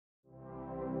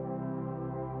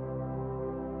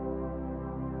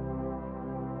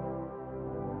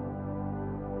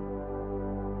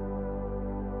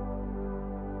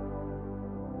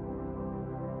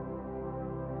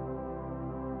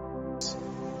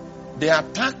the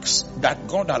attacks that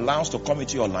God allows to come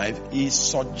into your life is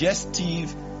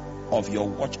suggestive of your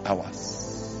watch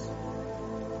hours.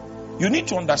 You need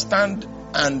to understand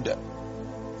and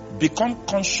become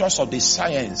conscious of the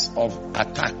science of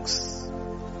attacks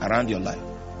around your life.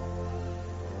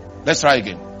 Let's try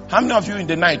again. How many of you in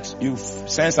the night you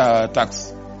sense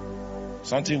attacks?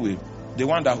 Something with the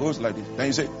one that holds like this. Then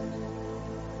you say,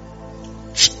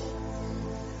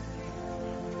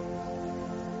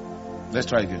 let's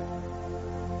try again.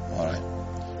 All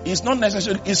right. It's not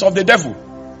necessarily, it's of the devil,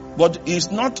 but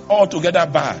it's not altogether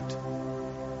bad.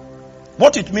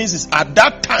 What it means is at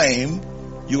that time,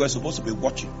 you were supposed to be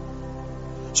watching.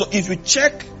 So if you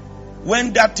check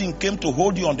when that thing came to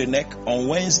hold you on the neck on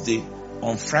Wednesday,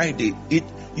 on Friday,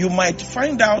 you might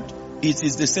find out it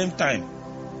is the same time.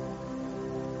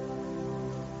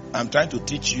 I'm trying to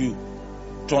teach you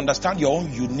to understand your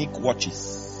own unique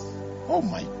watches. Oh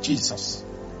my Jesus.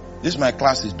 This my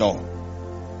class is done.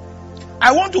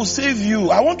 I want to save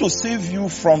you. I want to save you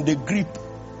from the grip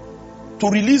to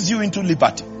release you into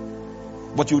liberty.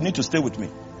 But you need to stay with me.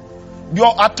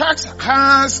 Your attacks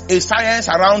has a science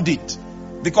around it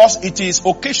because it is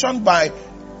occasioned by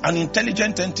an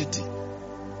intelligent entity.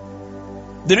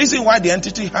 The reason why the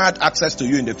entity had access to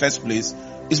you in the first place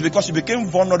is because you became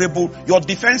vulnerable. Your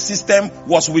defense system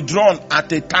was withdrawn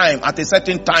at a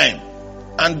certain time.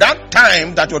 And that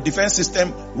time that your defense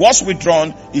system was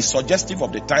withdrawn is suggestive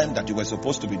of the time that you were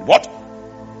supposed to be what?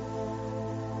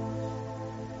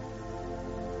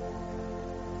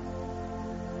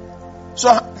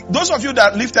 So those of you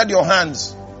that lifted your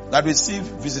hands that receive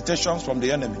visitations from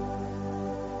the enemy,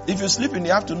 if you sleep in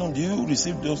the afternoon, do you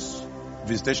receive those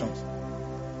visitations?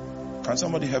 Can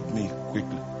somebody help me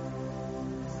quickly?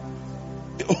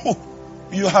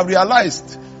 You have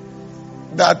realized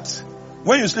that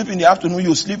when you sleep in the afternoon,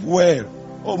 you sleep well.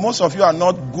 Oh, most of you are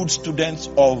not good students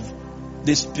of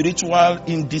the spiritual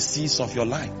indices of your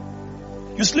life.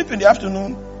 You sleep in the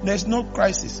afternoon, there's no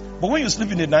crisis. But when you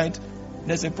sleep in the night,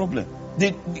 there's a problem.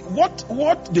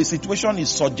 What the situation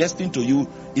is suggesting to you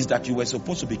is that you were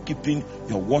supposed to be keeping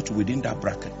your watch within that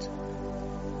bracket.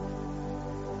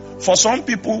 For some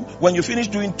people, when you finish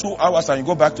doing 2 hours and you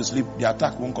go back to sleep, the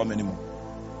attack won't come anymore.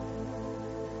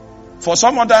 For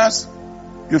some others,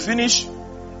 you finish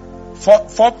 4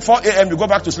 a.m., you go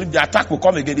back to sleep, the attack will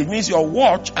come again. It means your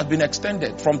watch has been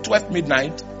extended from 12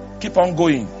 midnight, keep on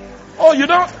going. Oh, you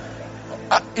don't,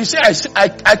 you see,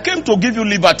 I came to give you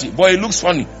liberty, but it looks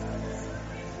funny.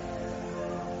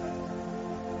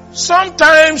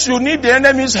 Sometimes you need the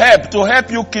enemy's help to help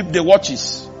you keep the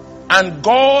watches. And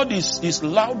God is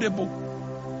laudable.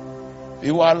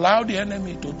 He will allow the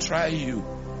enemy to try you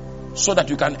so that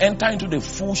you can enter into the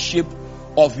full shape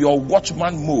of your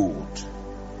watchman mode.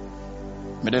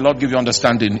 May the Lord give you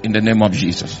understanding in the name of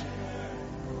Jesus.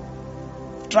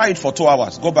 Try it for 2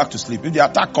 hours. Go back to sleep. If the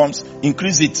attack comes,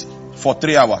 increase it for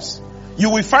 3 hours. You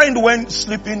will find when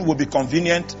sleeping will be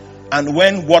convenient and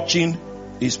when watching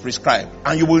is prescribed.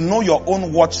 And you will know your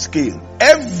own watch scale.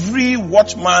 Every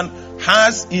watchman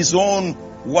has his own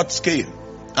watch scale.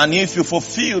 And if you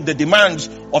fulfill the demands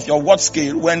of your watch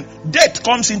scale, when death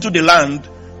comes into the land,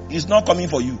 it's not coming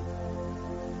for you.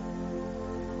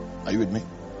 Are you with me?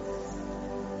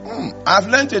 I've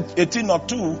learned a thing or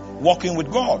two walking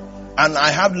with God. And I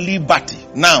have liberty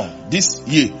now, this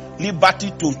year.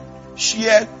 Liberty to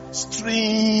share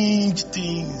strange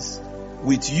things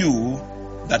with you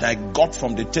that I got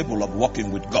from the table of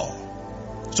walking with God.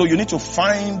 So you need to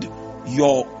find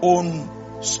your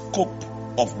own scope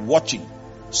of watching.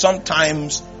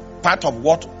 Sometimes part of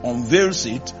what unveils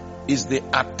it is the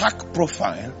attack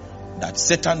profile that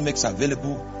Satan makes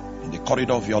available in the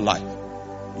corridor of your life.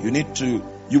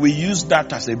 You will use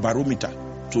that as a barometer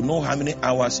to know how many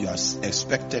hours you are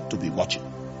expected to be watching.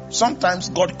 Sometimes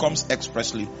God comes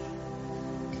expressly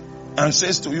and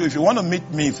says to you, if you want to meet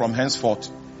me from henceforth,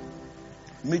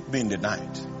 meet me in the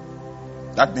night.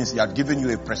 That means He had given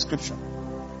you a prescription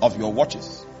of your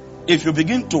watches. If you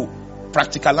begin to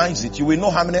practicalize it, you will know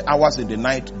how many hours in the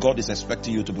night God is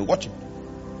expecting you to be watching.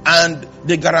 And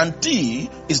the guarantee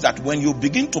is that when you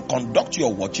begin to conduct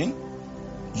your watching,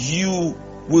 you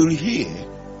will hear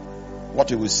what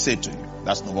He will say to you.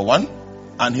 That's number one.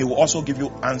 And He will also give you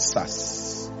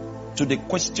answers to the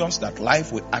questions that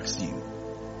life will ask you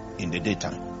in the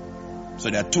daytime. So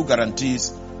there are 2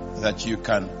 guarantees that you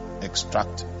can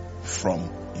extract from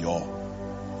your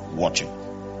watching.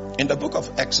 In the book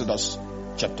of Exodus,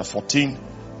 chapter 14,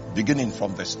 beginning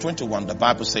from verse 21, the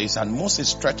Bible says, and Moses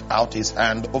stretched out his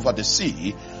hand over the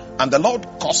sea, and the Lord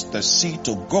caused the sea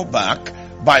to go back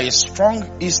by a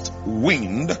strong east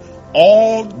wind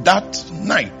all that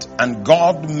night, and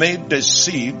God made the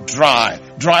sea dry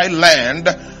land,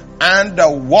 and the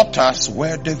waters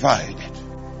were divided.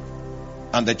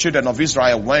 And the children of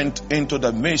Israel went into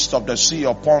the midst of the sea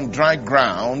upon dry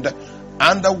ground,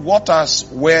 and the waters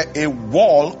were a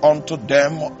wall unto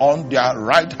them on their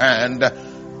right hand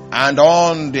and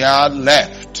on their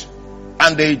left.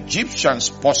 And the Egyptians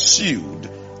pursued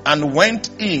and went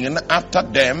in after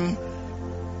them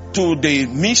to the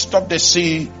midst of the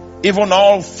sea, even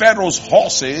all Pharaoh's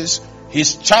horses,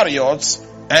 his chariots,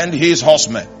 and his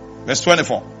horsemen. Verse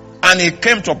 24. And it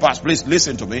came to pass, please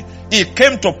listen to me. It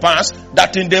came to pass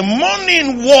that in the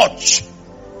morning watch,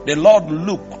 the Lord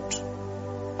looked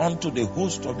unto the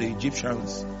host of the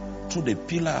Egyptians through the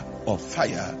pillar of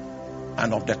fire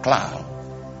and of the cloud,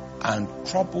 and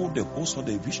troubled the host of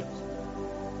the Egyptians.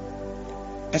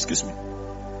 Excuse me.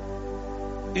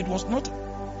 It was not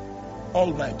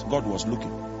all night God was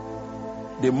looking.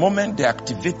 The moment they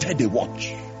activated the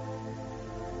watch,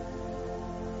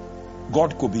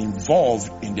 God could be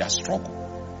involved in their struggle.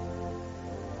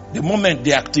 The moment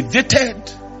they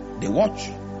activated the watch,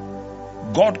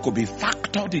 God could be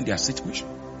factored in their situation.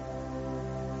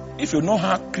 If you know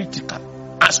how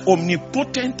critical, as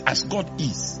omnipotent as God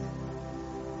is,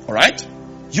 alright,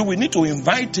 you will need to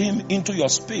invite him into your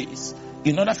space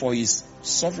in order for his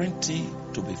sovereignty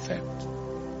to be felt.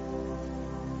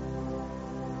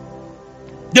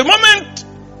 The moment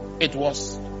it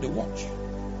was the watch,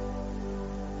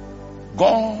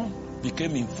 God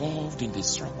became involved in the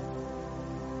struggle,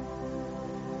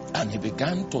 and he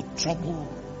began to trouble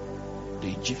the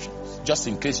Egyptians. Just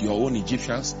in case your own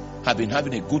Egyptians have been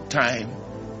having a good time,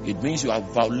 it means you have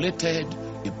violated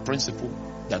a principle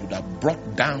that would have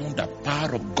brought down the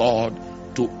power of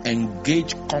God to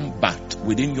engage combat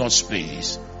within your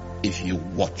space if you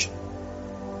watch.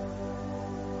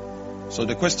 So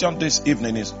the question this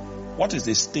evening is, what is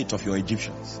the state of your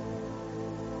Egyptians?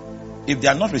 If they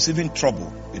are not receiving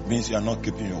trouble, it means you are not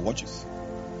keeping your watches.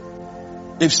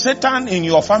 If Satan in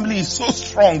your family is so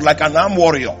strong like an armed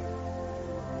warrior,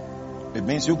 it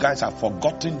means you guys have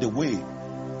forgotten the way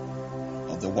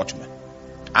of the watchman.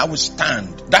 I will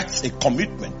stand. That's a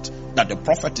commitment that the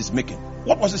prophet is making.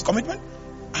 What was his commitment?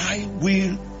 I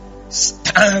will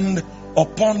stand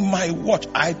upon my watch.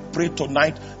 I pray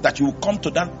tonight that you will come to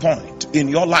that point in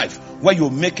your life where you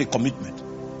make a commitment.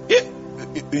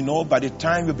 By the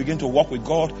time you begin to walk with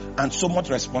God and so much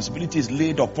responsibility is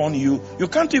laid upon you, you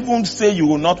can't even say you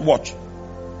will not watch.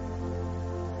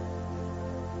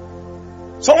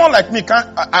 Someone like me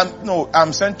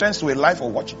I'm sentenced to a life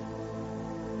of watching.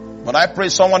 But I pray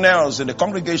someone else in the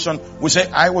congregation will say,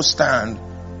 I will stand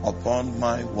upon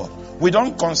my watch. We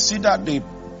don't consider the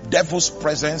devil's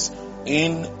presence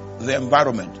in the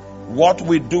environment. What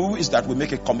we do is that we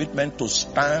make a commitment to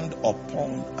stand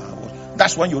upon our watch.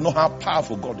 That's when you know how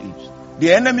powerful God is.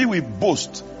 The enemy will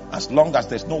boast as long as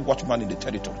there's no watchman in the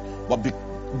territory. But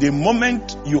the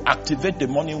moment you activate the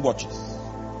morning watches,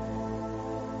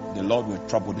 the Lord will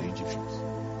trouble the Egyptians.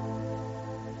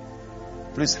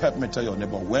 Please help me tell your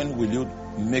neighbor, when will you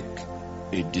make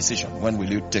a decision? When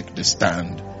will you take the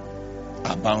stand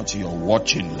about your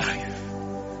watching life?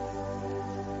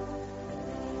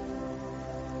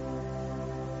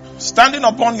 Standing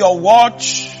upon your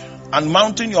watch and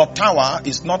mounting your tower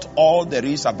is not all there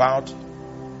is about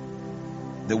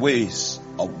the ways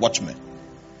of watchmen.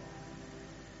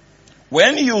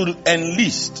 When you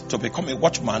enlist to become a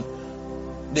watchman,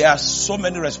 there are so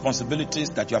many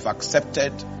responsibilities that you have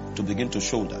accepted to begin to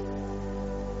shoulder.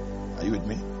 Are you with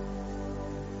me?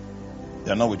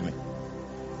 They are not with me.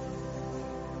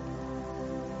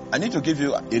 I need to give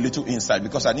you a little insight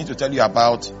because I need to tell you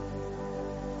about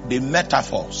the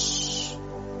metaphors.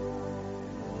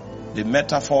 The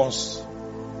metaphors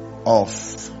of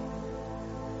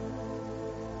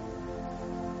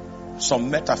some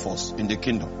metaphors in the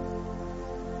kingdom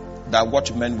that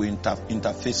watchmen will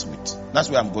interface with. That's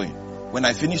where I'm going. When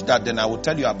I finish that, then I will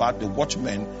tell you about the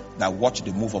watchmen that watch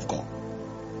the move of God.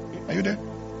 Are you there?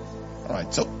 All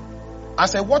right. So,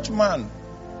 as a watchman,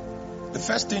 the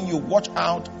first thing you watch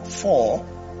out for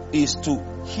is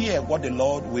to hear what the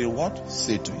Lord will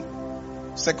say to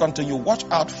you. Second thing you watch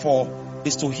out for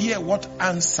is to hear what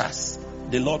answers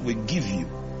the Lord will give you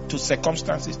to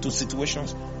circumstances, to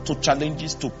situations, to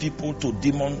challenges, to people, to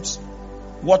demons.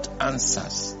 What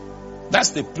answers?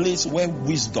 That's the place where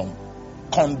wisdom,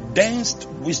 condensed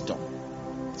wisdom,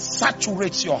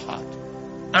 saturates your heart.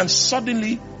 And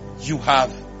suddenly you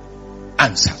have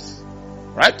answers.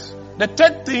 Right? The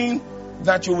third thing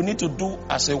that you will need to do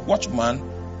as a watchman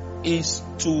is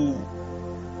to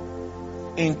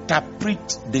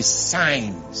interpret the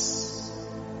signs.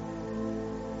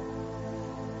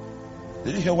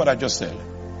 Did you hear what I just said?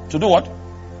 To do what?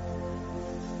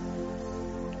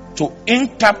 To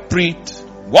interpret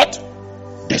what?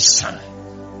 The sign.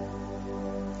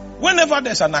 Whenever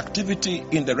there's an activity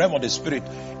in the realm of the spirit,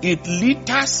 it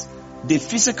litters the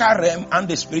physical realm and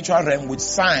the spiritual realm with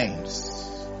signs.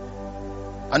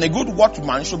 And a good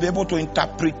watchman should be able to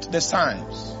interpret the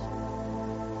signs.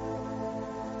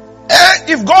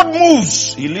 If God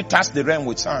moves, he litters the realm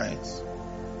with signs.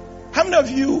 How many of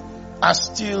you are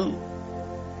still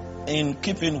in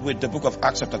keeping with the book of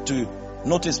Acts chapter 2?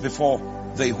 Notice before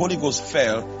the Holy Ghost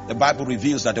fell, the Bible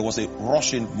reveals that there was a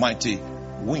rushing mighty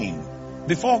wind.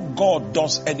 Before God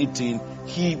does anything,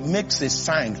 he makes a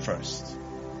sign first.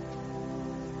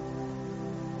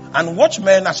 And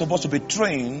watchmen are supposed to be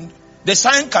trained. The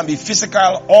sign can be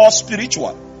physical or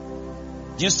spiritual.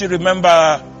 Do you still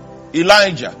remember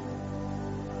Elijah?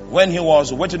 When he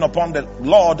was waiting upon the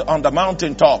Lord on the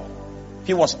mountaintop,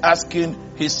 he was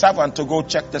asking his servant to go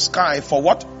check the sky for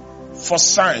what? For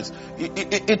signs.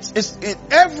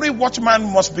 Every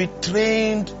watchman must be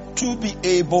trained to be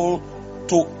able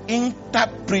to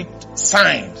interpret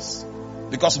signs.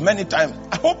 Because many times,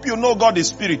 I hope you know God is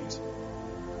spirit.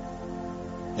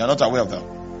 You are not aware of that.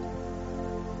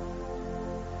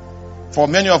 For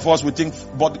many of us, we think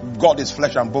God is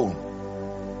flesh and bone.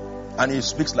 And he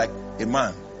speaks like a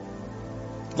man.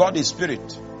 God is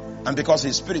spirit. And because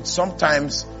he's spirit,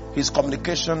 sometimes his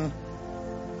communication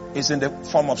is in the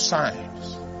form of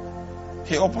signs.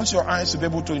 He opens your eyes to be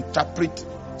able to interpret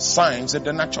signs in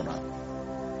the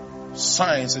natural,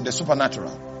 signs in the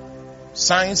supernatural,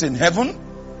 signs in heaven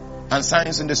and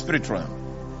signs in the spirit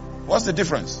realm. What's the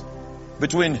difference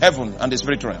between heaven and the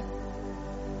spirit realm?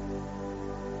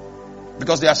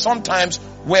 Because there are some times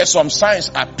where some signs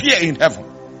appear in heaven.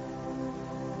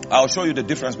 I'll show you the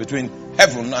difference between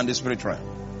heaven and the spirit realm.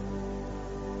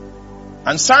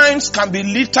 And signs can be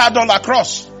littered all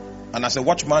across. And as a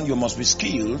watchman, you must be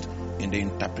skilled in the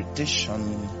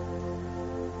interpretation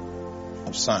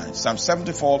of signs. Psalm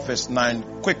 74 verse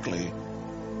 9, quickly,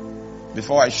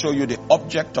 before I show you the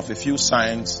object of a few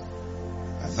signs,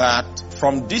 that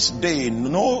from this day,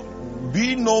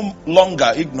 be no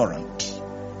longer ignorant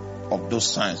of those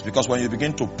signs. Because when you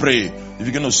begin to pray, you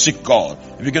begin to seek God,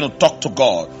 you begin to talk to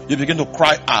God, you begin to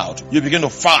cry out, you begin to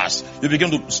fast, you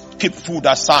begin to keep food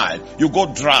aside, you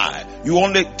go dry, you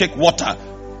only take water.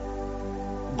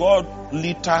 God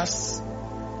litters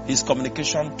his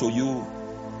communication to you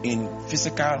in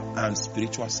physical and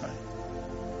spiritual signs.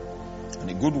 And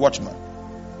a good watchman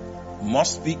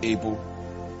must be able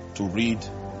to read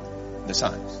the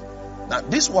signs. Now,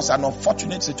 this was an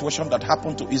unfortunate situation that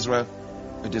happened to Israel.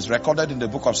 It is recorded in the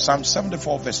book of Psalm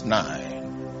 74 verse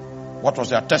 9. What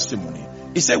was their testimony?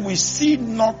 He said, we see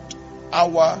not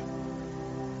our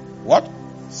what?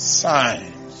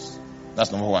 Signs.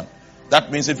 That's number one.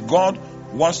 That means if God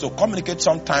wants to communicate,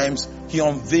 sometimes he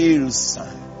unveils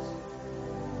signs.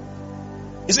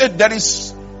 He said there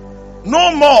is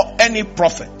no more any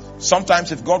prophet.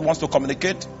 Sometimes if God wants to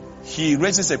communicate, he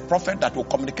raises a prophet that will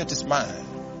communicate his mind.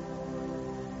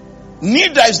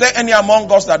 Neither is there any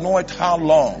among us that knoweth how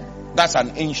long. That's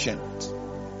an ancient.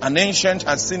 An ancient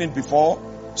has seen it before.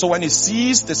 So when he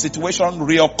sees the situation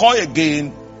reoccur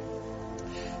again,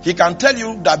 he can tell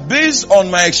you that based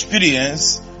on my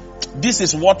experience, this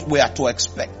is what we are to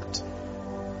expect.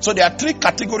 So there are three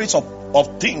categories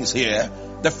of things here.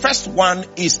 The first one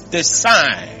is the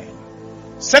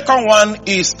sign. Second one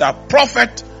is the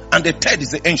prophet. And the third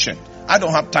is the ancient. I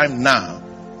don't have time now.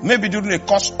 Maybe during the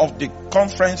course of the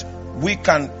conference, we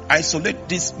can isolate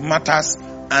these matters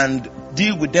and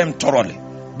deal with them thoroughly.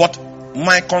 But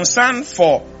my concern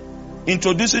for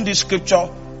introducing this scripture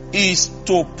is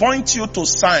to point you to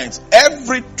signs.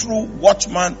 Every true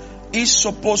watchman is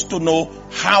supposed to know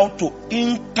how to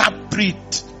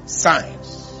interpret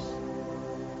signs.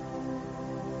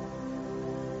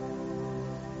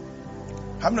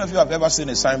 How many of you have ever seen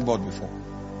a signboard before?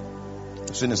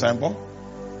 You've seen a signboard?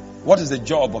 What is the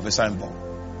job of a signboard?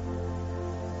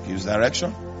 Gives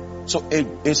direction. So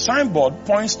a signboard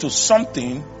points to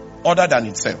something other than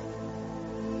itself.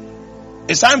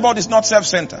 A signboard is not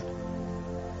self-centered.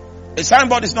 A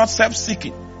signboard is not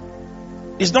self-seeking.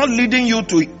 It's not leading you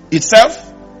to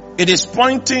itself. It is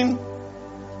pointing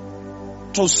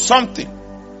to something,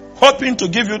 hoping to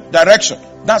give you direction.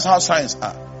 That's how signs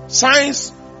are.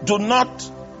 Signs do not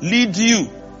lead you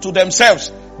to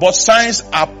themselves, but signs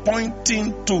are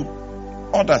pointing to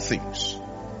other things.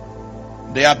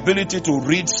 The ability to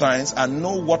read signs and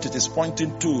know what it is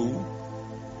pointing to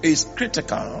is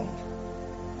critical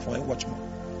for a watchman.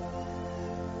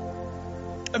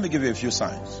 Let me give you a few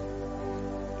signs.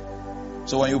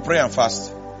 So when you pray and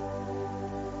fast,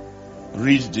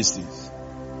 read these things.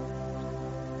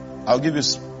 I'll give you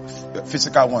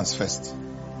physical ones first.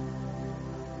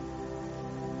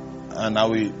 And I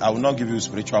will not give you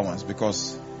spiritual ones,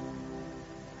 because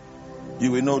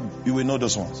you will know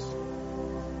those ones.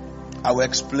 I will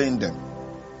explain them,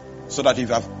 so that if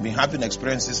you have been having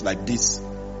experiences like this,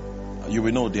 you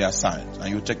will know they are signs and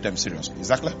you take them seriously.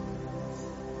 Exactly.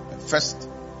 The first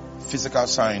physical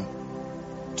sign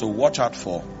to watch out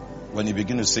for when you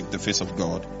begin to seek the face of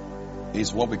God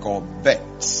is what we call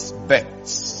births.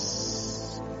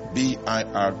 Births.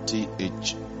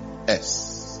 B-I-R-T-H-S.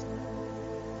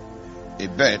 A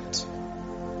birth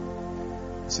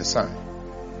is a sign.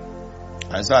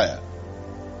 Isaiah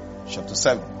chapter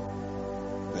 7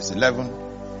 verse 11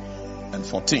 and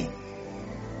 14.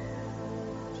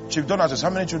 Chief Donatus, how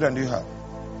many children do you have?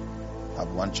 I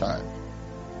have one child.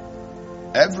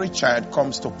 Every child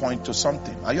comes to point to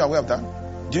something. Are you aware of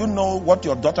that? Do you know what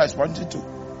your daughter is pointing to?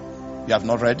 You have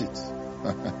not read it.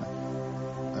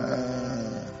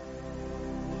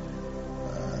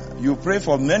 You pray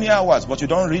for many hours, but you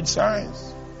don't read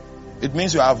signs. It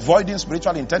means you are avoiding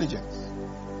spiritual intelligence.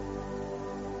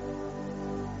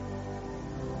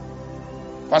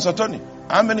 Pastor Tony,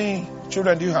 how many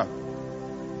children do you have?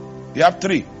 You have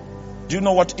 3. Do you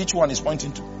know what each one is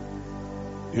pointing to?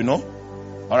 You know?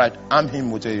 All right, arm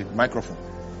him with a microphone.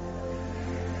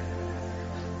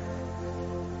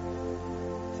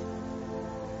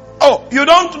 Oh, you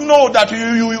don't know that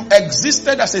you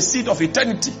existed as a seed of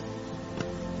eternity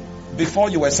before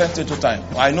you were sent into time.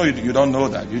 I know you don't know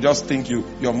that. You just think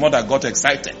your mother got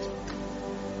excited.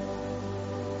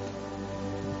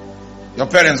 Your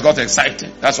parents got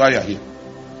excited. That's why you're here.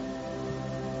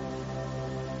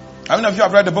 How many of you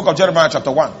have read the book of Jeremiah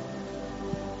chapter 1?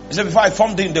 He said, before I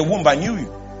formed thee in the womb, I knew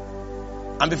you.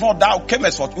 And before thou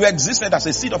camest forth, you existed as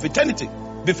a seed of eternity.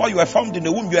 Before you were formed in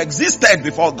the womb, you existed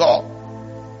before God.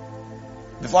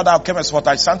 Before thou camest forth,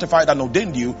 I sanctified and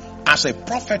ordained you as a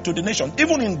prophet to the nation.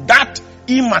 Even in that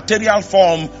immaterial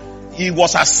form, he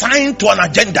was assigned to an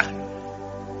agenda.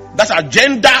 That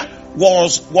agenda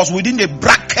was within a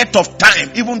bracket of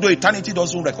time, even though eternity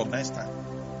doesn't recognize time.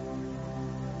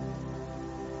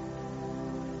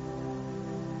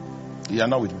 You are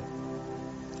not with me.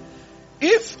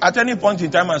 If at any point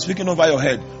in time I'm speaking over your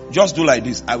head, just do like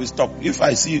this, I will stop. If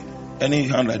I see any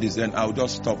hand like this, then I'll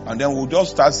just stop. And then we'll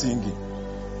just start singing.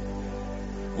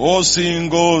 Oh, sing,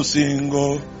 oh, sing,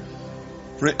 oh.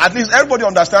 Pray. At least everybody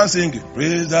understands singing.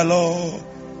 Praise the Lord.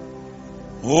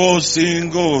 Oh,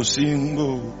 sing, oh, sing,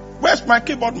 oh. Where's my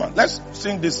keyboard man? Let's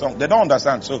sing this song. They don't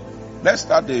understand, so let's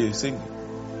start the singing.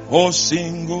 Oh,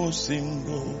 sing, oh, sing,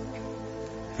 oh.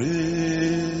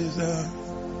 Praise the...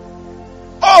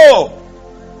 Oh!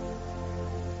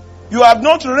 You have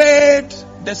not read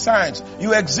the signs.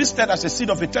 You existed as a seed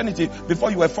of eternity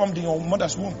before you were formed in your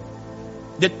mother's womb.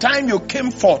 The time you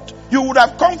came forth, you would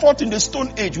have come forth in the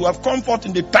stone age. You have come forth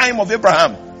in the time of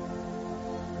Abraham.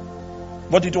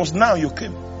 But it was now you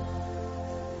came.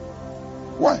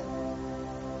 Why?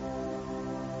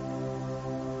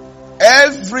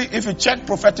 If you check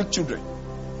prophetic children,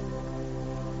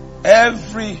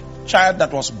 every child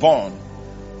that was born,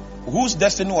 whose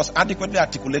destiny was adequately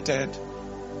articulated,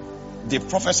 the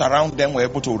prophets around them were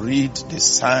able to read the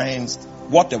signs,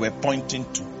 what they were pointing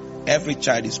to. Every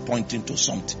child is pointing to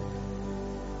something.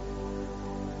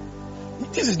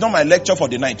 This is not my lecture for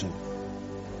the night.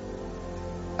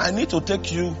 I need to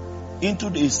take you into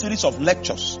a series of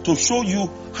lectures to show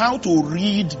you how to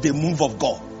read the move of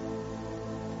God.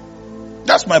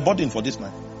 That's my burden for this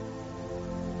night.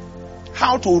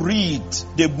 How to read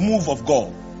the move of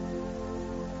God.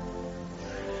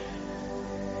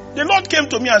 The Lord came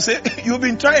to me and said, you've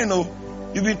been trying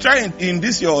in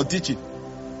this your teaching.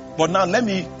 But now let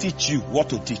me teach you what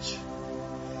to teach.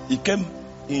 He came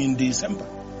in December.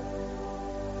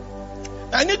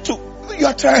 You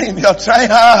are trying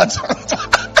hard.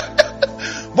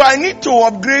 But I need to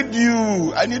upgrade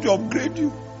you. I need to upgrade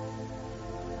you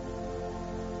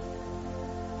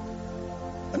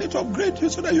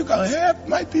so that you can help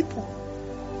my people.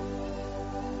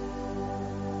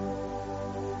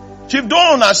 Chief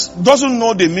Donas doesn't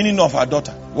know the meaning of her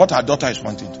daughter, what her daughter is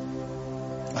wanting to.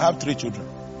 I have 3 children.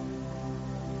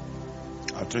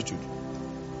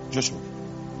 Joshua.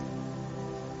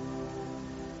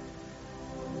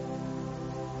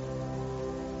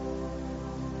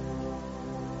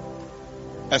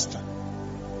 Esther.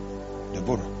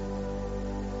 Deborah.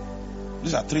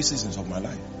 These are 3 seasons of my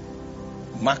life.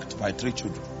 Marked by 3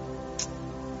 children.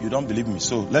 You don't believe me,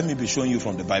 so let me be showing you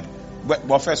from the Bible.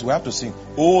 But first we have to sing.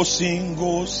 Oh, sing,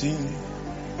 oh, sing.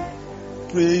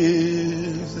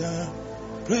 Praise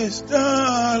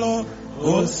the Lord.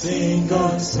 Oh, sing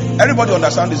on, sing. Everybody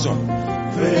understand this song?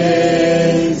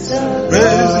 Praise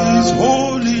His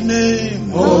holy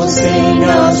name. Oh, sing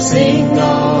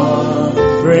on.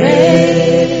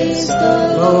 Praise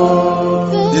the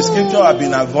Lord. The scripture I've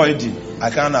been avoiding.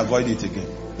 I can't avoid it again.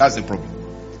 That's the problem.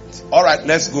 All right,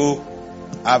 let's go.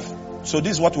 So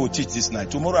this is what we'll teach this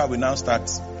night. Tomorrow I will now start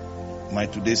my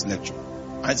today's lecture.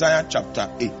 Isaiah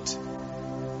chapter 8.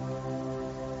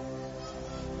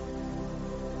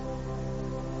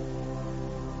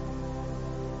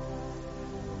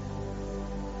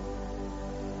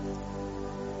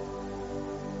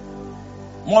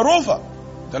 Moreover,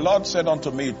 the Lord said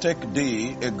unto me, take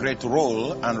thee a great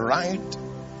roll and write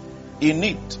in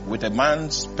it with a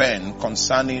man's pen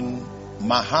concerning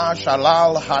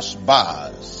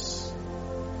Mahashalal-Hashbaz.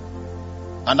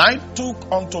 And I took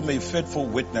unto me faithful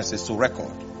witnesses to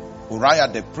record, Uriah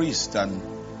the priest and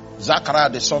Zachariah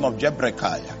the son of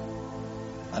Jeberechiah.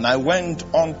 And I went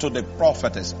unto the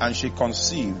prophetess, and she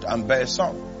conceived and bare a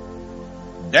son.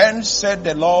 Then said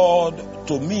the Lord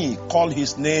to me, call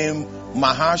his name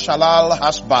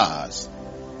Mahashalal-Hashbaz.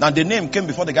 Now the name came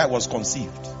before the guy was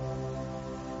conceived.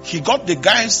 He got the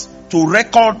guys to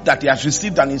record that he has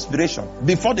received an inspiration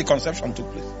before the conception took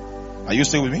place. Are you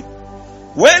still with me?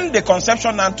 When the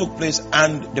conception now took place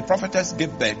and the prophetess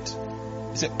gave birth,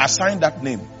 he said, assign that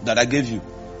name that I gave you.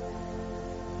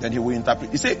 Then he will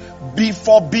interpret. He said,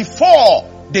 before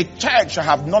the child shall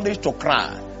have knowledge to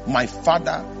cry, my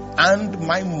father and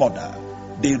my mother,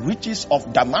 the riches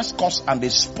of Damascus and the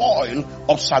spoil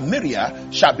of Samaria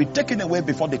shall be taken away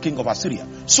before the king of Assyria.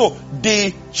 So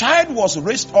the child was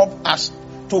raised up as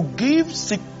to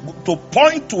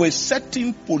point to a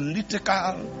certain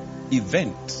political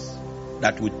event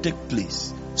that will take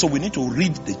place. So we need to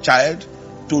read the child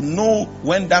to know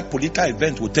when that political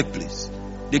event will take place.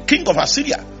 The king of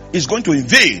Assyria is going to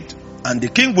invade, and the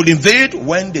king will invade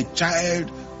when the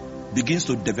child begins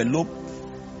to develop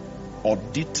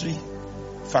auditory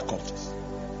faculties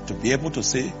to be able to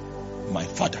say, my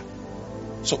father.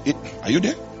 So are you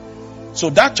there? So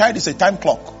that child is a time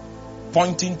clock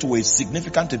pointing to a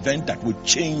significant event that will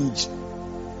change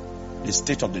the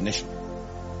state of the nation.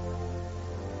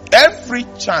 Every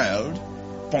child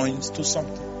points to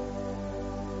something.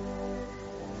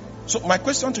 So my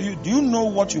question to you, do you know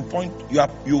what you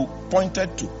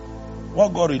pointed to?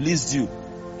 What God released you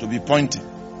to be pointing?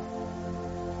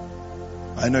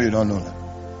 I know you don't know that.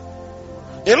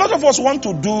 A lot of us want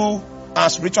to do our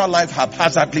spiritual life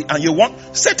haphazardly,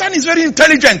 and Satan is very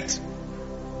intelligent.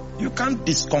 You can't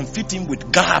discomfit him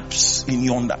with gaps in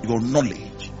your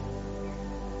knowledge.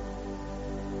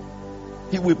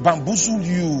 He will bamboozle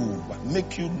you,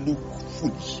 make you look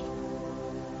foolish.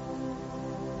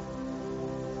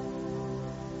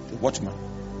 The watchman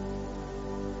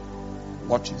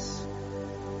watches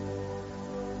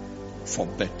for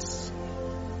birds.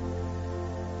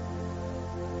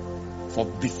 For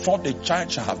before the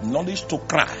child shall have knowledge to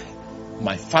cry,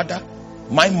 my father,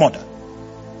 my mother,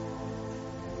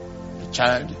 the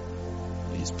child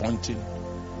is pointing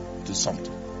to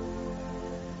something.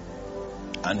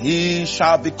 And he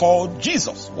shall be called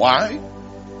Jesus. Why?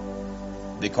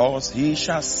 Because he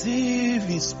shall save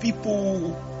his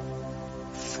people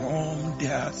from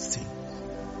their sins.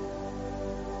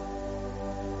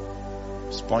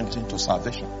 It's pointing to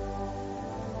salvation.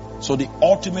 So the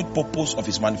ultimate purpose of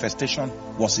his manifestation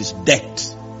was his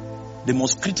death. The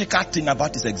most critical thing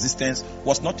about his existence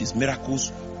was not his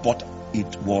miracles, but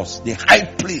it was the high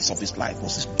place of his life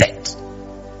was his death.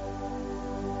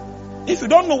 If you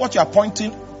don't know what you are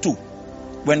pointing to,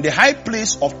 when the high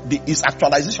place of his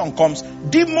actualization comes,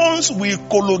 demons will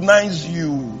colonize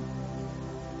you.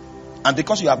 And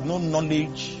because you have no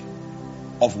knowledge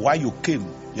of why you came,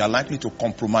 you are likely to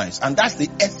compromise. And that's the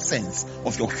essence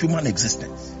of your human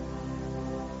existence.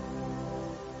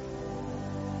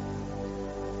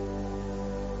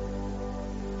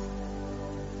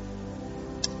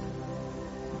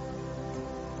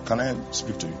 Can I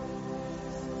speak to you?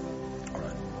 All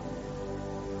right.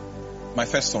 My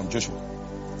first son, Joshua.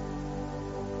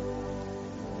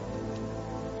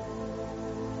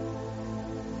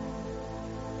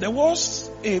 There was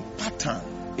a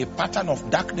pattern of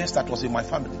darkness that was in my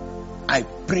family. I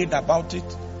prayed about it.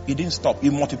 It didn't stop.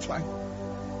 It multiplied.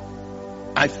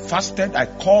 I fasted. I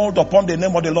called upon the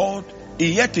name of the Lord. It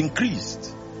yet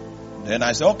increased. Then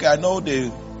I said, okay, I know the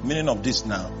meaning of this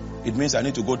now. It means I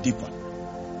need to go deeper.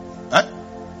 Huh?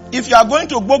 If you are going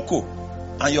to Boko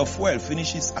and your fuel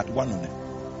finishes at 100,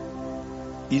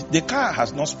 the car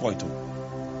has not spoiled.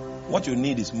 What you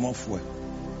need is more fuel.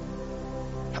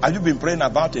 Have you been praying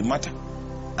about a matter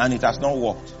and it has not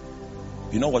worked?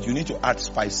 You know what? You need to add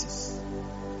spices.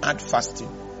 add fasting,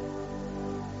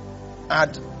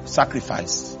 add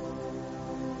sacrifice.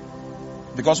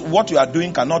 Because what you are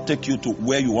doing cannot take you to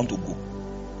where you want to go.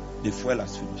 The fuel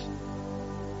has finished.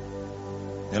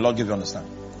 The Lord give you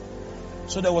understanding.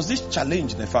 So there was this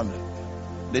challenge in the family.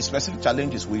 The specific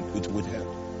challenge is with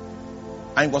health.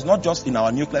 And it was not just in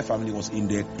our nuclear family, it was in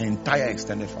the entire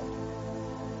extended family.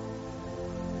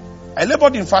 I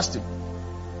labored in fasting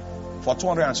for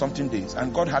 200 and something days,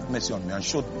 and God had mercy on me and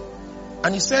showed me.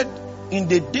 And He said, in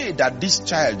the day that this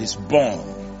child is born,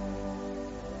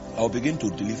 I will begin to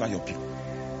deliver your people.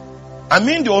 I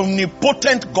mean, the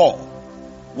omnipotent God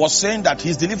was saying that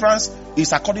His deliverance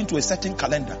is according to a certain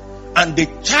calendar. And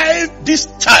this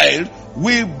child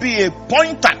will be a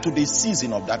pointer to the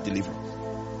season of that deliverance.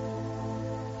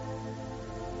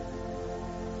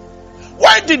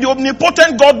 Why did the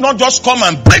omnipotent God not just come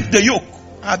and break the yoke?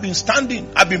 I've been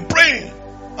standing, I've been praying.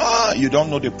 You don't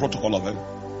know the protocol of heaven.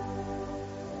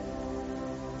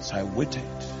 So I waited.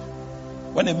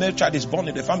 When a male child is born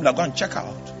in the family, I go and check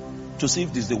out to see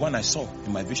if this is the one I saw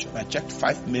in my vision. I checked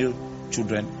 5 male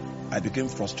children. I became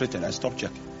frustrated. I stopped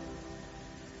checking.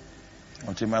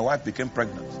 Until my wife became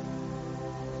pregnant.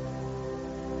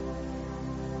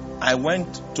 I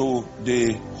went to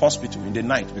the hospital in the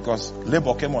night because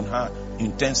labor came on her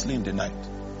intensely in the night.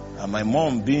 And my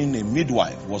mom, being a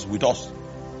midwife, was with us.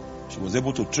 She was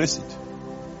able to trace it.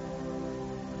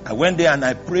 I went there and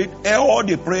I prayed all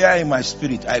the prayer in my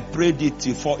spirit. I prayed it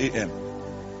till 4 a.m.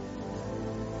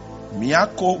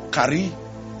 Miyako Kari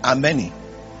Ameni.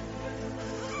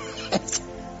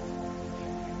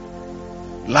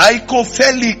 Laiko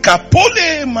Feli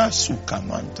Kapole Masuka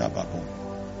Manta Babo.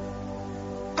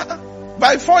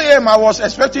 By 4 a.m. I was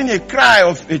expecting a cry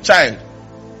of a child.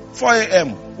 4 a.m.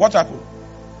 What happened?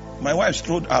 My wife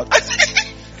strode out. I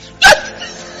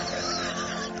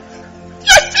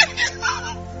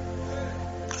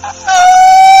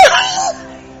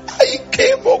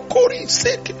came Okori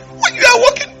said, when you are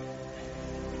walking.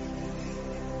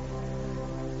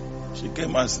 She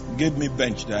came and gave me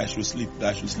bench that I should sleep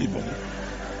on it.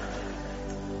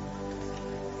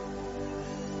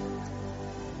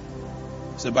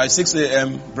 So by 6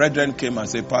 a.m., brethren came and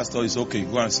said, Pastor, it's okay,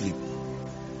 go and sleep.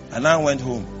 And I went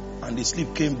home, and the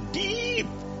sleep came deep.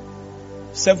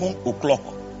 7 o'clock,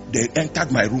 they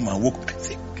entered my room and woke me.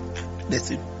 They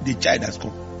said, the child has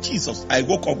come. Jesus, I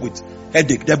woke up with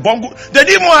headache. They didn't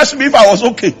even ask me if I was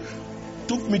okay.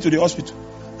 Took me to the hospital.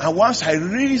 And once I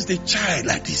raised the child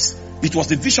like this, it was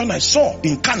the vision I saw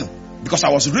in Kano. Because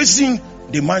I was raising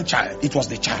the man child. It was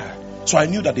the child. So I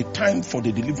knew that the time for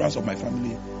the deliverance of my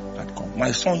family had come.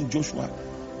 My son Joshua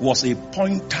was a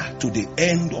pointer to the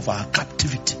end of our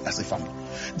captivity as a family.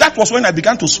 That was when I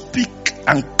began to speak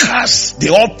and curse the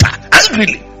altar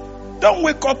angrily. Don't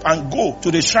wake up and go to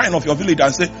the shrine of your village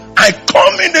and say, I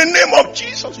come in the name of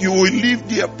Jesus. You will live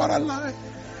there paralyzed.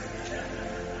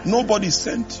 Nobody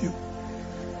sent you.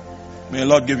 May the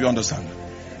Lord give you understanding.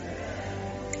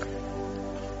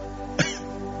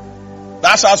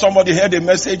 That's how somebody heard a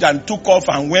message and took off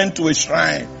and went to a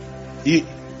shrine. He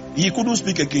couldn't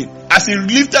speak again. As he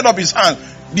lifted up his hand,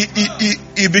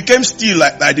 he became still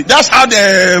like this. That's how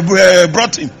they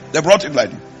brought him. They brought him like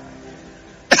this.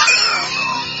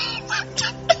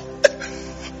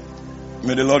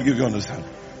 May the Lord give you understanding.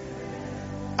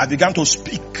 I began to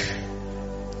speak,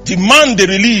 demand the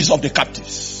release of the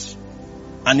captives,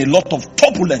 and a lot of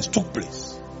turbulence took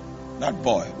place. That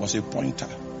boy was a pointer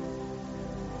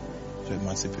to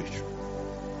emancipation.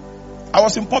 I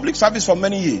was in public service for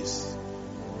many years,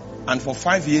 and for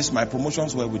 5 years my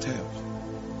promotions were withheld.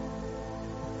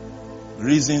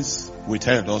 Reasons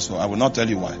withheld also. I will not tell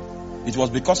you why. It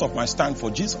was because of my stand for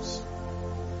Jesus.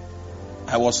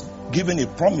 I was given a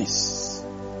promise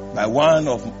by one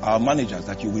of our managers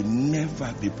that you will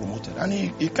never be promoted. And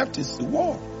he kept his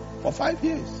word for 5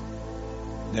 years.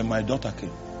 Then my daughter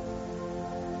came.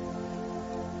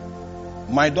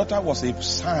 My daughter was a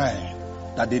sign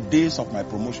that the days of my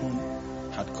promotion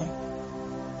had come.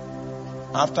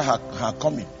 After her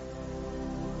coming,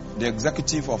 the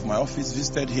executive of my office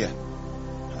visited here.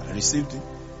 I received him.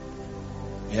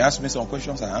 He asked me some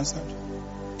questions, I answered.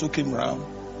 Took him round.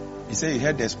 He said he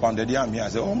had the pounded yam here. I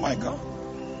said, oh my God.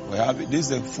 This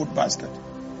is a food basket.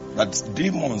 But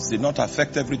demons did not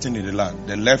affect everything in the land.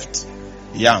 They left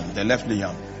yam. They left the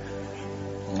yam.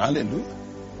 Hallelujah.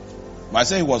 But I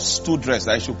said he was too dressed.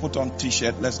 I should put on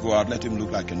t-shirt. Let's go out. Let him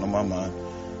look like a normal man.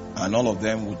 And all of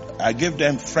them would. I gave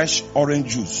them fresh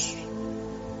orange juice.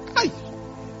 Aye.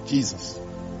 Jesus.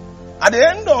 At the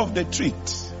end of the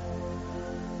treat,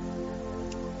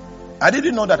 I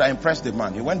didn't know that I impressed the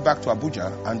man. He went back to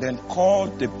Abuja and then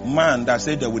called the man that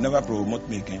said they will never promote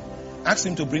me again Asked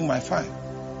him to bring my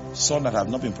file. Son that have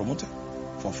not been promoted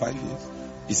for 5 years.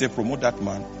 He said, promote that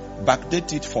man.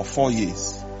 Backdate it for 4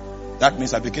 years. That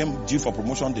means I became due for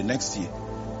promotion the next year.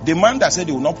 The man that said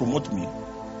he will not promote me,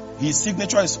 his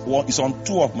signature is on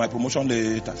 2 of my promotion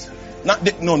letters. Now,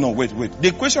 wait.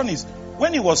 The question is,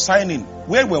 when he was signing,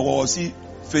 where was he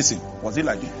facing? Was he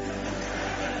like this?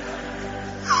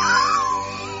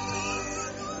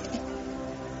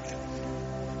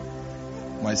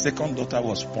 My second daughter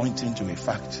was pointing to a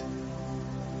fact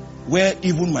where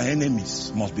even my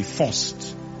enemies must be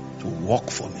forced to work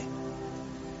for me.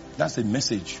 That's the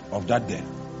message of that day.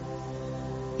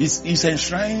 It's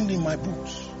enshrined in my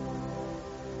books.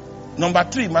 Number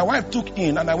 3, my wife took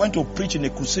in and I went to preach in a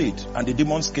crusade and the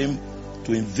demons came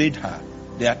to invade her.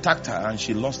 They attacked her and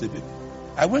she lost the baby.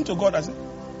 I went to God and said,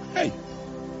 hey,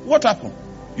 what happened?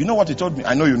 You know what he told me?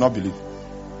 I know you not believe.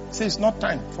 He said, it's not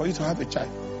time for you to have a child.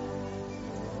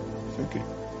 It's okay.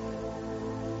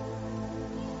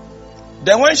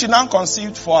 Then when she now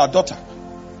conceived for her daughter,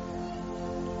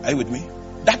 are you with me?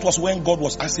 That was when God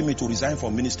was asking me to resign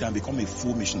from ministry and become a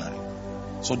full missionary.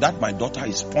 So that my daughter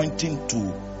is pointing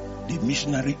to the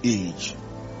missionary age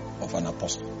of an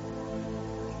apostle.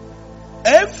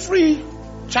 Every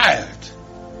child,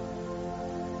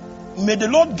 may the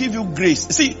Lord give you grace.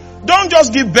 See, don't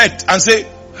just give birth and say,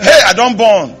 hey, I don't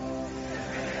born.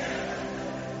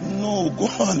 No, go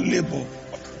on labor.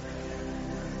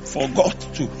 For God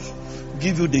to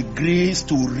give you the grace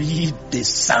to read the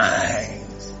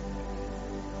signs.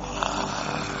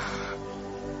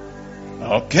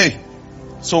 Okay.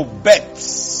 So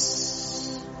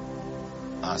births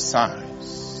are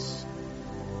signs.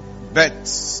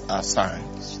 Births are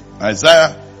signs.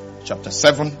 Isaiah chapter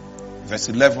 7 verse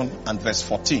 11 and verse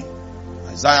 14.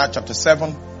 Isaiah chapter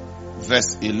 7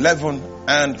 verse 11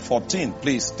 and 14.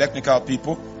 Please, technical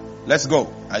people, let's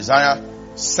go. Isaiah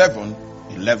 7,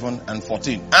 11 and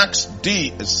 14. Ask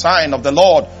thee a sign of the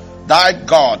Lord thy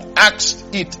God. Ask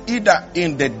it either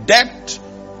in the depth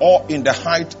or in the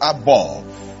height above.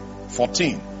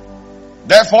 14.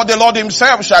 Therefore the Lord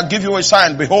himself shall give you a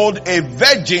sign. Behold, a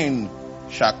virgin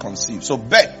shall conceive. So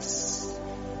births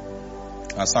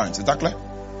are signs. Is that clear?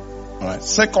 Alright.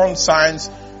 Second signs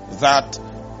that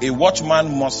a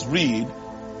watchman must read.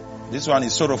 This one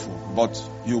is sorrowful, but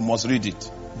you must read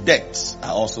it. Deaths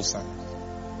are also signs.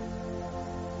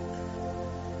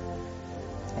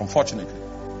 Unfortunately,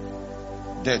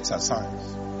 deaths are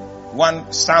signs.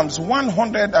 Psalms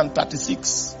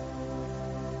 136.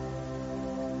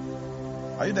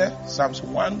 Are you there? Psalms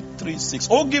 136.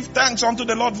 Oh, give thanks unto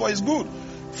the Lord for his good,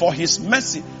 for his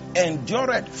mercy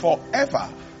endureth forever.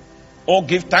 Oh,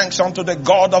 give thanks unto the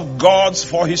God of gods,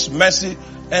 for his mercy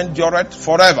endureth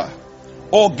forever.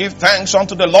 Oh, give thanks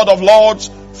unto the Lord of lords,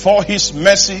 for his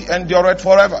mercy endureth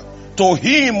forever. To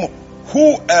him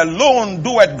who alone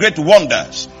doeth great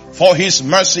wonders, for his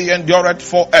mercy endureth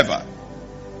forever.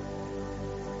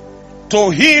 To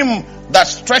him that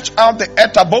stretched out the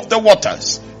earth above the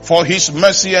waters, for his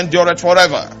mercy endureth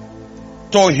forever.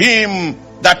 To him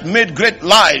that made great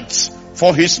lights,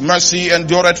 for his mercy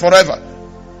endureth forever.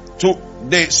 To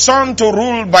the sun to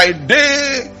rule by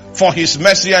day, for his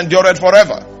mercy endureth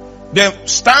forever. The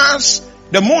stars,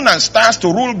 the moon and stars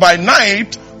to rule by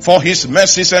night, for his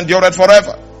mercies endureth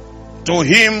forever. To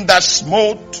him that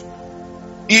smote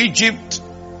Egypt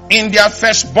in their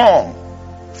firstborn,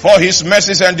 for his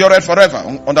mercies endureth forever.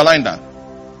 Underline that.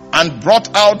 And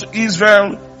brought out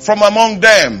Israel from among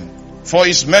them, for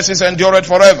his mercies endureth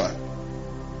forever.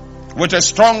 With a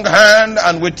strong hand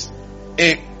and with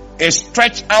a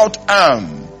stretched out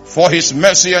arm, for his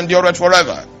mercy endureth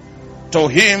forever. To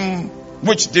him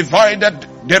which divided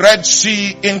the Red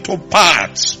Sea into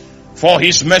parts, for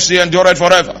his mercy endureth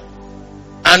forever.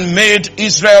 And made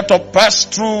Israel to pass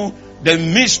through the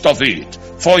midst of it,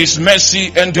 for his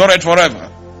mercy endureth forever.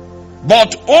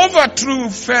 But overthrew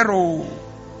Pharaoh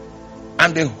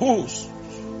and the host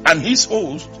and his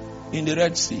host in the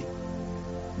Red Sea.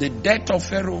 The death of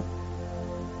Pharaoh,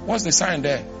 what's the sign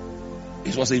there?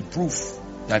 It was a proof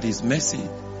that his mercy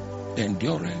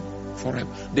endureth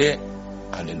forever.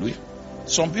 Hallelujah.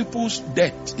 Some people's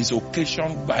death is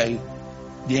occasioned by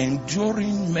the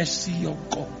enduring mercy of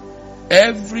God.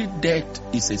 Every death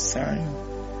is a sign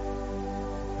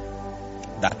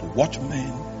that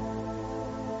watchmen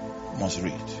must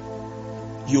read.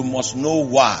 You must know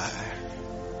why.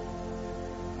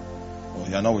 Oh,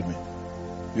 you are not with me.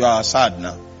 You are sad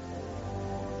now.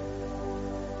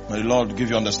 May the Lord give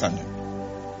you understanding.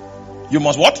 You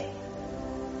must what?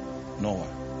 Know why.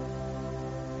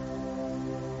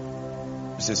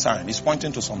 It's a sign. It's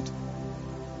pointing to something.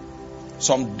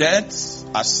 Some deaths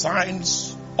are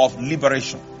signs of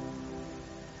liberation.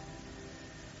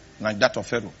 like that of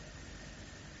Pharaoh.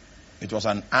 It was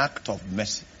an act of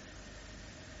mercy.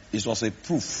 It was a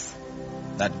proof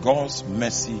that God's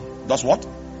mercy does what?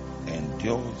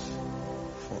 Endures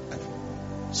forever.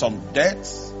 Some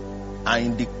deaths are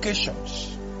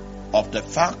indications of the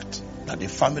fact that the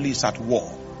family is at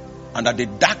war and that the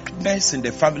darkness in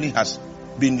the family has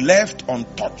been left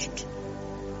untouched.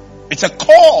 It's a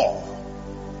call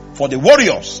for the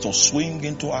warriors to swing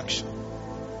into action.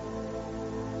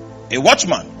 A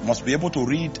watchman must be able to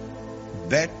read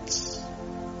births,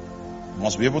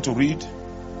 must be able to read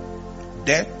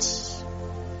deaths,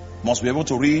 must be able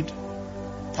to read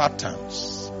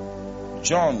patterns.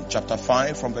 John chapter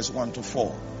 5 from verse 1 to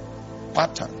 4.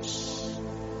 Patterns.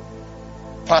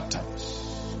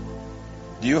 Patterns.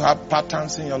 Do you have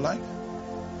patterns in your life?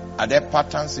 Are there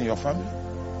patterns in your family?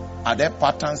 Are there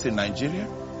patterns in Nigeria?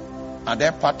 Are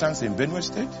there patterns in Benue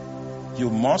State? You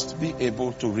must be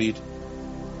able to read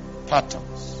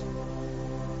patterns.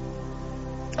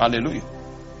 Hallelujah.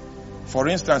 For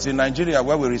instance, in Nigeria,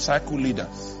 where we recycle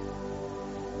leaders,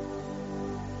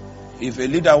 if a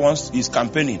leader is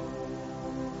campaigning,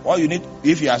 all you need,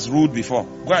 if he has ruled before,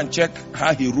 go and check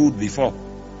how he ruled before.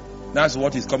 That's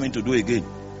what he's coming to do again.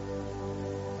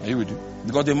 Are you with me?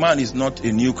 Because the man is not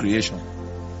a new creation.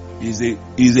 He's a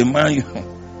man.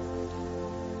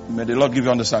 May the Lord give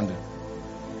you understanding.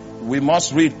 We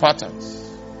must read patterns.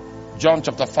 John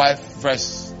chapter 5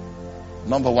 verse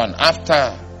number 1.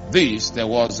 After this, there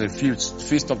was a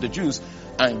feast of the Jews,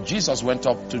 and Jesus went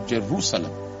up to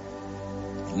Jerusalem.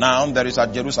 Now there is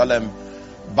at Jerusalem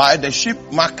by the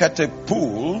sheep market a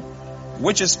pool,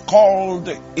 which is called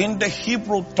in the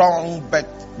Hebrew tongue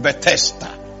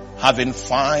Bethesda, having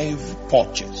 5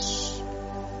 porches.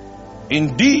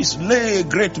 In these lay a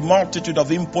great multitude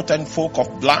of impotent folk,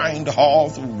 of blind,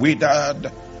 halt,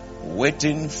 withered,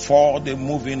 waiting for the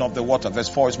moving of the water. Verse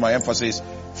 4 is my emphasis.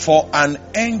 For an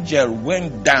angel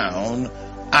went down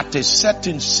at a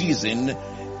certain season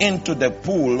into the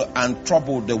pool and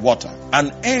troubled the water.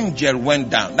 An angel went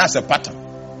down. That's a pattern.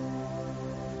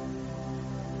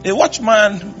 A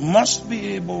watchman must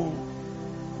be able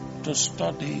to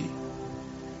study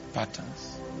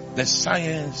patterns. The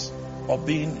science of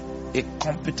being a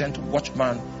competent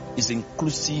watchman is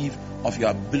inclusive of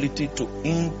your ability to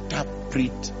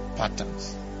interpret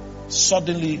patterns.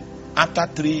 Suddenly, after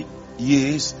 3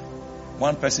 years,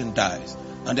 one person dies.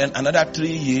 And then another 3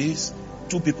 years,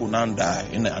 2 people now die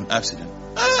in an accident.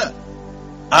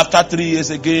 After 3 years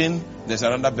again, there's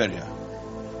another burial.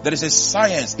 There is a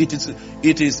science. It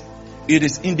is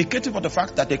indicative of the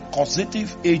fact that a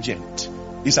causative agent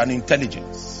is an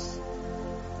intelligence.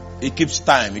 It keeps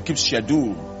time. It keeps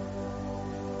schedule.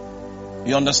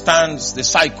 He understands the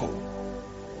cycle.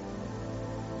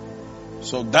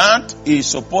 So that is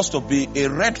supposed to be a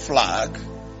red flag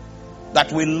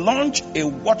that will launch a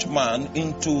watchman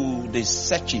into the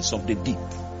searches of the deep.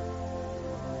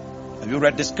 Have you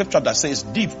read the scripture that says,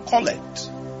 deep calleth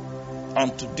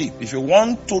unto deep? If you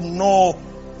want to know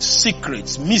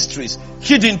secrets, mysteries,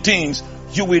 hidden things,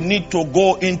 you will need to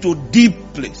go into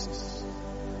deep places.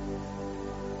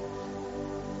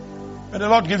 May the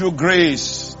Lord give you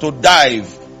grace to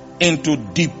dive into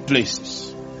deep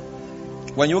places.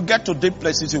 When you get to deep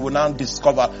places, you will now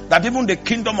discover that even the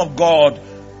kingdom of God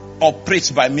operates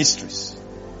by mysteries.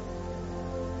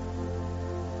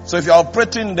 So if you are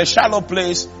operating in the shallow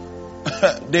place,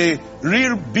 the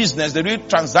real business, the real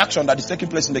transaction that is taking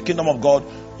place in the kingdom of God,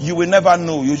 you will never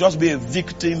know. You'll just be a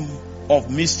victim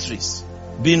of mysteries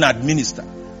being administered.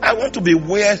 I want to be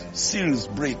where seals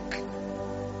break,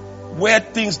 where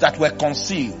things that were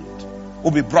concealed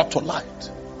will be brought to light.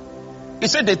 He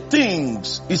said the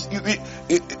things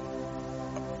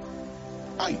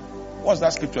what's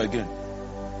that scripture again?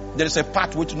 There is a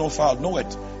path which no fowl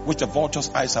knoweth, which the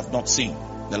vulture's eyes have not seen.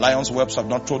 The lion's whelps have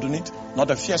not trodden it, nor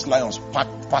the fierce lions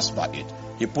passed by it.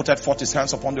 He putteth forth his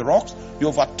hands upon the rocks. He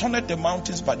overturned the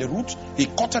mountains by the roots. He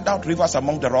cutted out rivers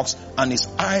among the rocks, and his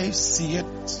eyes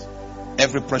seeth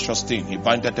every precious thing. He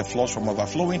bindeth the floods from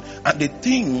overflowing, and the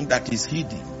thing that is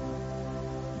hidden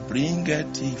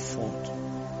bringeth he forth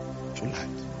to light.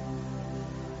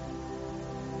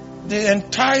 The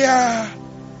entire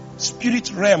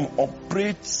spirit realm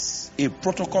operates a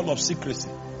protocol of secrecy.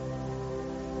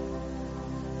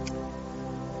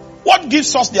 What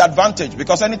gives us the advantage?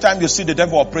 Because anytime you see the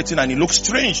devil operating and it looks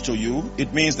strange to you,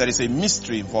 it means there is a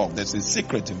mystery involved. There's a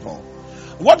secret involved.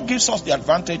 What gives us the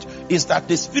advantage is that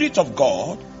the Spirit of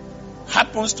God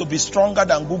happens to be stronger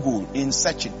than Google in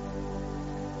searching.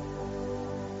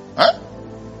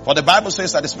 For the Bible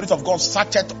says that the Spirit of God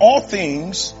searcheth all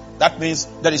things, That means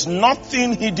there is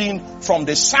nothing hidden from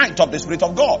the sight of the Spirit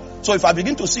of God. So if I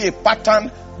begin to see a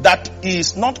pattern that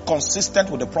is not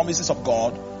consistent with the promises of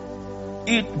God,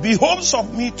 it behoves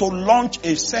of me to launch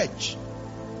a search.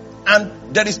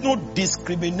 And there is no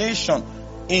discrimination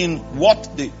in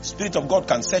what the Spirit of God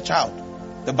can search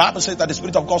out. The Bible says that the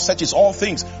Spirit of God searches all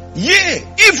things, yea,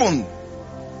 even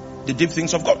the deep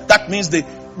things of God. That means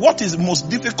what is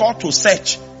most difficult to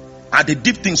search are the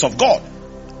deep things of God.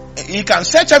 He can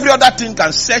search every other thing. He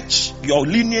can search your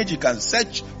lineage. He can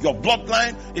search your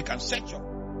bloodline. He can search your